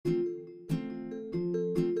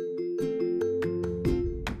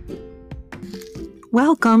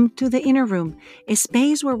Welcome to the Inner Room, a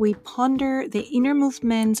space where we ponder the inner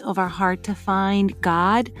movements of our heart to find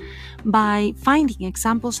God by finding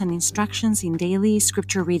examples and instructions in daily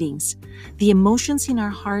scripture readings. The emotions in our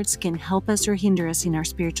hearts can help us or hinder us in our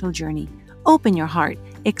spiritual journey. Open your heart,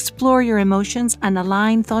 explore your emotions, and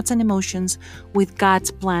align thoughts and emotions with God's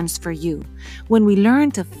plans for you. When we learn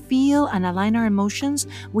to feel and align our emotions,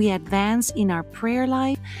 we advance in our prayer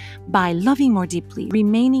life by loving more deeply,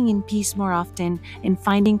 remaining in peace more often, and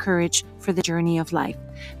finding courage for the journey of life.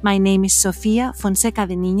 My name is Sofia Fonseca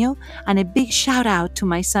de Niño, and a big shout out to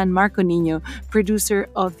my son Marco Niño, producer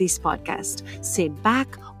of this podcast. Sit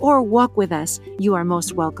back or walk with us. You are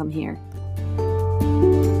most welcome here.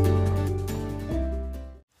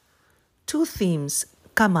 Two themes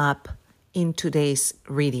come up in today's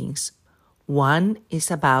readings. One is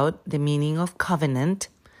about the meaning of covenant,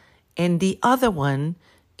 and the other one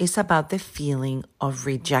is about the feeling of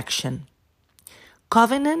rejection.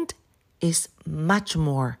 Covenant is much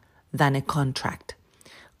more than a contract.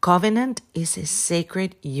 Covenant is a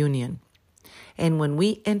sacred union. And when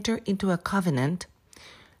we enter into a covenant,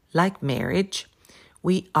 like marriage,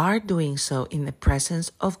 we are doing so in the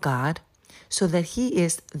presence of God, so that He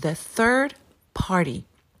is the third party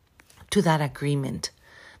to that agreement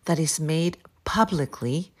that is made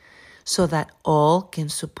publicly so that all can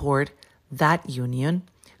support that union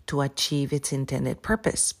to achieve its intended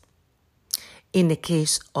purpose. In the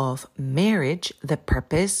case of marriage, the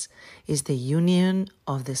purpose is the union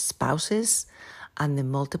of the spouses and the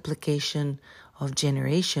multiplication of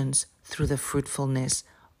generations through the fruitfulness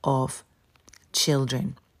of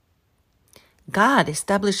children. God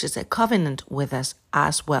establishes a covenant with us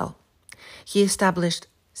as well. He established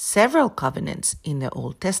several covenants in the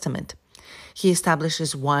Old Testament. He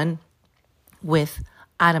establishes one with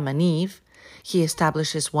Adam and Eve. He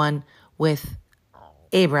establishes one with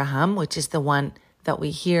Abraham, which is the one that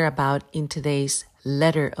we hear about in today's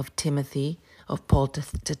letter of Timothy, of Paul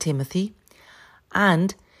to Timothy.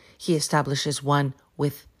 And he establishes one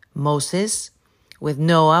with Moses, with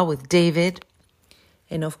Noah, with David.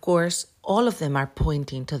 And of course, all of them are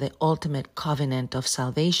pointing to the ultimate covenant of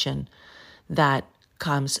salvation that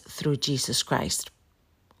comes through Jesus Christ,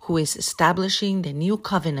 who is establishing the new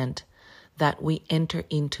covenant that we enter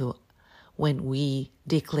into when we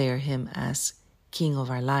declare Him as King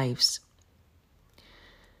of our lives.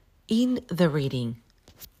 In the reading,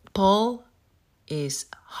 Paul is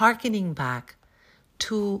hearkening back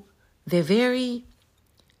to the very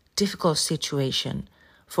difficult situation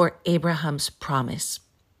for Abraham's promise.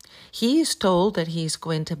 He is told that he is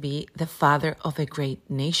going to be the father of a great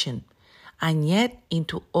nation, and yet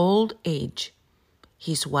into old age,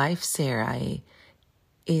 his wife Sarai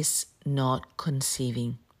is not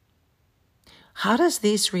conceiving. How does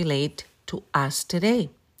this relate to us today?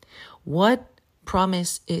 What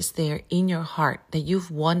promise is there in your heart that you've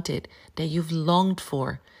wanted, that you've longed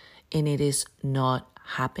for, and it is not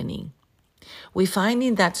happening? We find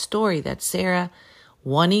in that story that Sarah,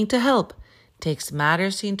 wanting to help, takes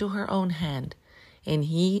matters into her own hand, and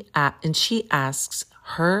she asks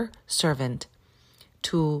her servant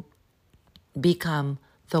to become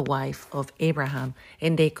the wife of Abraham,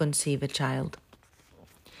 and they conceive a child.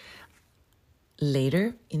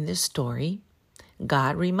 Later in the story,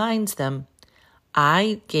 God reminds them,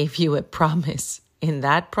 I gave you a promise, and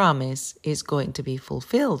that promise is going to be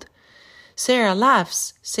fulfilled. Sarah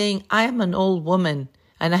laughs, saying, I am an old woman,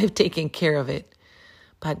 and I've taken care of it.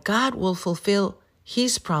 But God will fulfill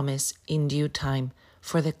His promise in due time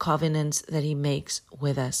for the covenants that He makes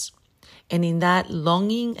with us. And in that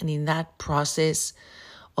longing and in that process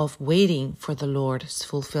of waiting for the Lord's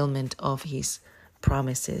fulfillment of His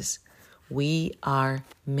promises, we are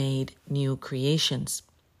made new creations.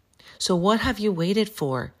 So what have you waited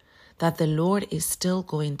for that the Lord is still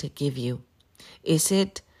going to give you? Is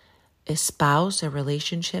it a spouse, a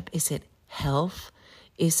relationship? Is it health?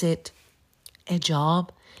 Is it a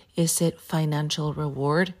job? Is it financial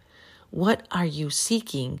reward? What are you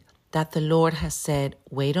seeking that the Lord has said,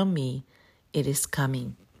 wait on me, it is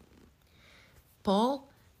coming? Paul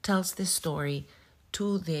tells this story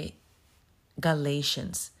to the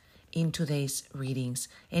Galatians in today's readings,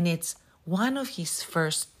 and it's one of his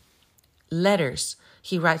first letters.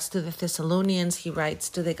 He writes to the Thessalonians, he writes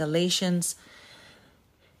to the Galatians.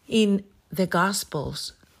 In the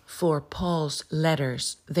Gospels, for Paul's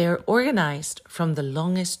letters, they're organized from the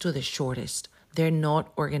longest to the shortest. They're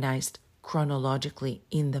not organized chronologically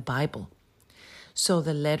in the Bible. So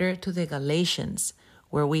the letter to the Galatians,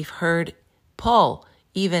 where we've heard Paul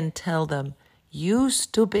even tell them, you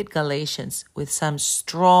stupid Galatians, with some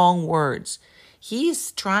strong words,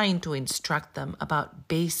 he's trying to instruct them about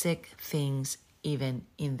basic things even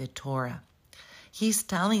in the Torah. He's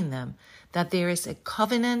telling them that there is a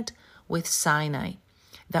covenant with Sinai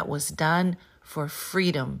that was done for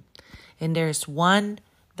freedom, and there is one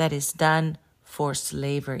that is done for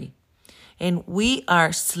slavery. And we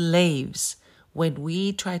are slaves when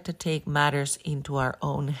we try to take matters into our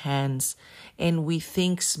own hands and we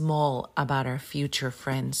think small about our future,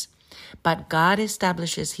 friends. But God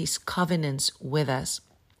establishes his covenants with us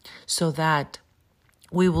so that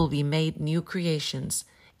we will be made new creations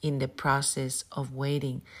in the process of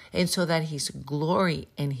waiting, and so that his glory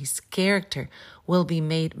and his character will be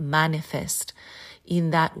made manifest. In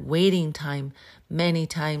that waiting time, many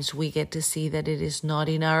times we get to see that it is not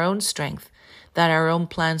in our own strength, that our own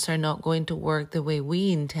plans are not going to work the way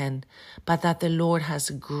we intend, but that the Lord has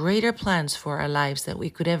greater plans for our lives than we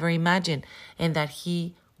could ever imagine, and that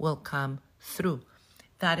he will come through.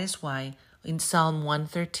 That is why in Psalm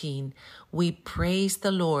 113, we praise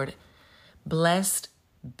the Lord. Blessed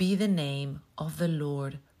be the name of the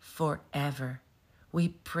Lord forever. We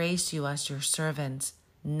praise you as your servants,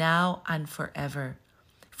 now and forever.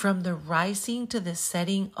 From the rising to the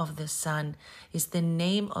setting of the sun is the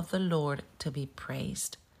name of the Lord to be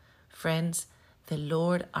praised. Friends, the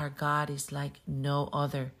Lord our God is like no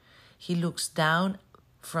other. He looks down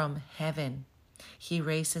from heaven. He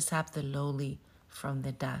raises up the lowly from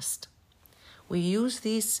the dust. We use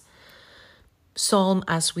this psalm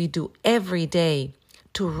as we do every day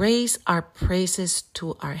to raise our praises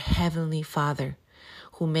to our Heavenly Father,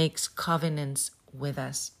 who makes covenants with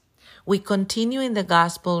us. We continue in the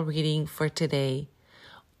gospel reading for today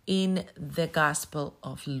in the Gospel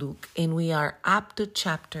of Luke, and we are up to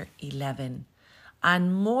chapter 11.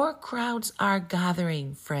 And more crowds are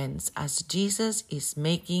gathering, friends, as Jesus is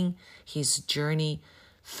making his journey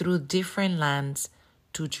through different lands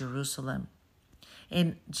to Jerusalem.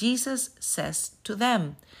 And Jesus says to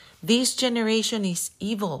them, "This generation is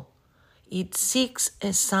evil. It seeks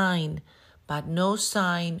a sign, but no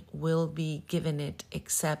sign will be given it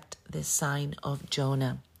except the sign of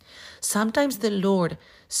Jonah." Sometimes the Lord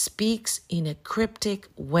speaks in a cryptic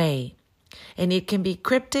way, and it can be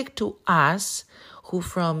cryptic to us who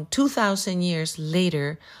from 2,000 years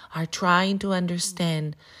later are trying to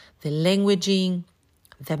understand the languaging,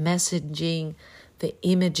 the messaging, the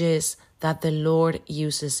images that the Lord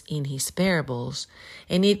uses in his parables.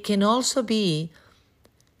 And it can also be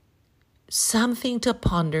something to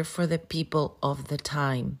ponder for the people of the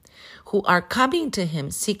time who are coming to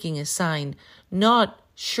him seeking a sign, not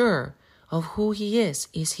sure of who he is.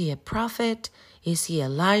 Is he a prophet? Is he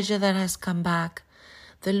Elijah that has come back?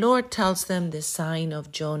 The Lord tells them the sign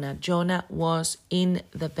of Jonah. Jonah was in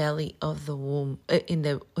the belly of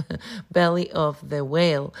the belly of the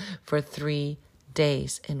whale for 3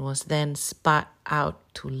 days and was then spat out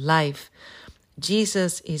to life.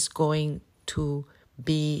 Jesus is going to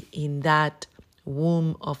be in that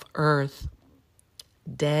womb of earth,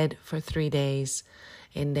 dead for 3 days,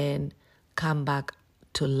 and then come back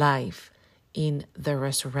to life in the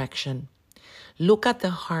resurrection. Look at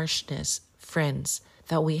the harshness, friends,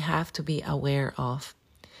 that we have to be aware of,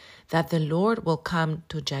 that the Lord will come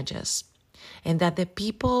to judge us, and that the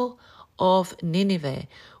people of Nineveh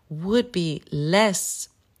would be less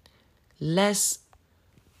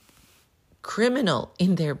criminal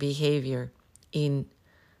in their behavior in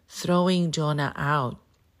throwing Jonah out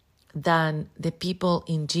than the people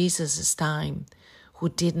in Jesus' time who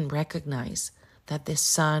didn't recognize that the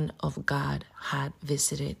Son of God had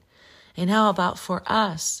visited. And how about for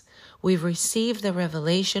us? We've received the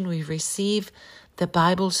revelation, we've received the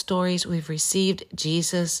Bible stories, we've received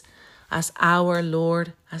Jesus as our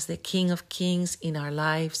Lord, as the King of Kings in our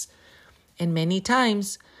lives. And many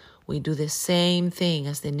times we do the same thing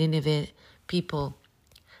as the Nineveh people,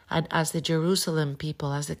 and as the Jerusalem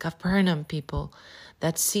people, as the Capernaum people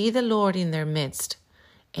that see the Lord in their midst,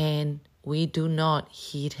 and we do not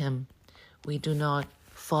heed him. We do not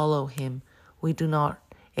follow him. We do not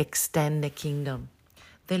extend the kingdom.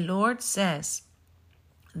 The Lord says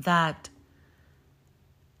that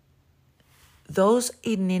those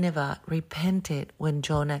in Nineveh repented when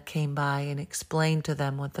Jonah came by and explained to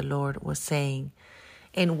them what the Lord was saying.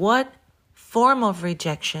 And what form of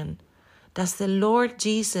rejection does the Lord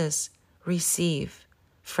Jesus receive,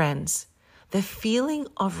 friends? The feeling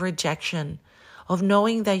of rejection, of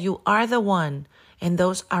knowing that you are the one and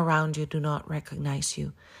those around you do not recognize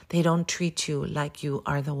you. They don't treat you like you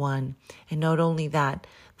are the one. And not only that,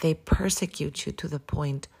 they persecute you to the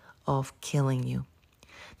point of killing you.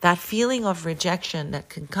 That feeling of rejection that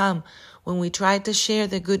can come when we try to share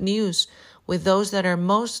the good news with those that are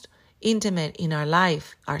most intimate in our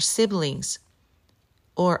life, our siblings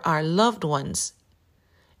or our loved ones,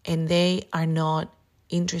 and they are not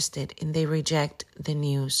interested and they reject the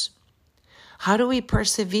news. How do we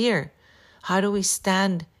persevere? How do we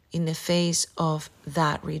stand in the face of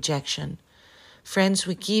that rejection? Friends,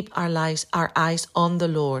 we keep our eyes on the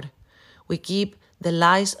Lord. We keep the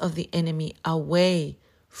lies of the enemy away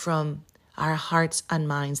from our hearts and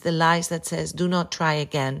minds. The lies that says, do not try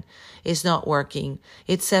again. It's not working.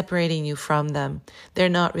 It's separating you from them. They're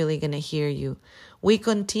not really going to hear you. We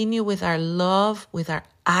continue with our love, with our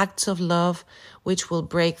acts of love, which will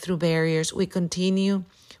break through barriers. We continue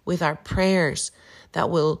with our prayers that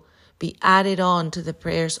will be added on to the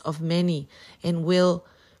prayers of many and will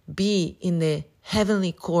be in the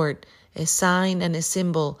heavenly court a sign and a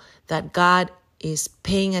symbol that God is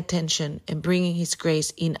paying attention and bringing His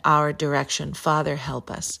grace in our direction. Father, help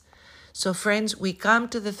us. So friends, we come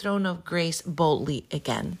to the throne of grace boldly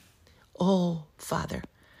again. Oh, Father,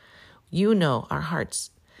 you know our hearts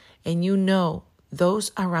and you know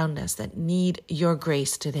those around us that need your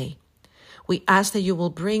grace today. We ask that you will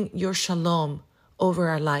bring your shalom over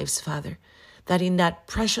our lives, Father, that in that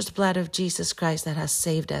precious blood of Jesus Christ that has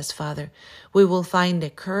saved us, Father, we will find the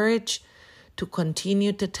courage to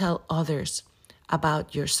continue to tell others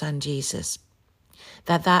about your Son, Jesus.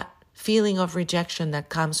 That feeling of rejection that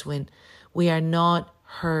comes when we are not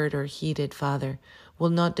heard or heeded, Father, will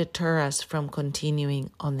not deter us from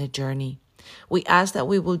continuing on the journey. We ask that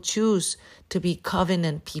we will choose to be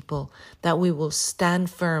covenant people, that we will stand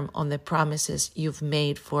firm on the promises you've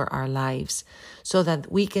made for our lives, so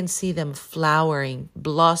that we can see them flowering,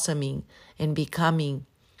 blossoming, and becoming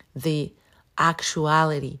the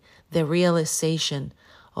actuality, the realization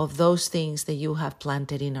of those things that you have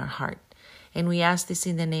planted in our heart. And we ask this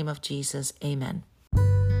in the name of Jesus. Amen.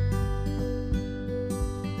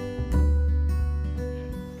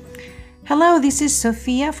 Hello, this is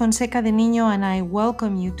Sofia Fonseca de Niño, and I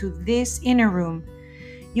welcome you to this Inner Room.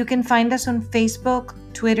 You can find us on Facebook,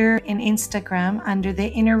 Twitter, and Instagram under the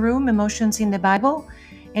Inner Room, Emotions in the Bible,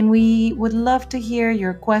 and we would love to hear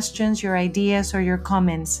your questions, your ideas, or your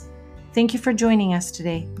comments. Thank you for joining us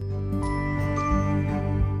today.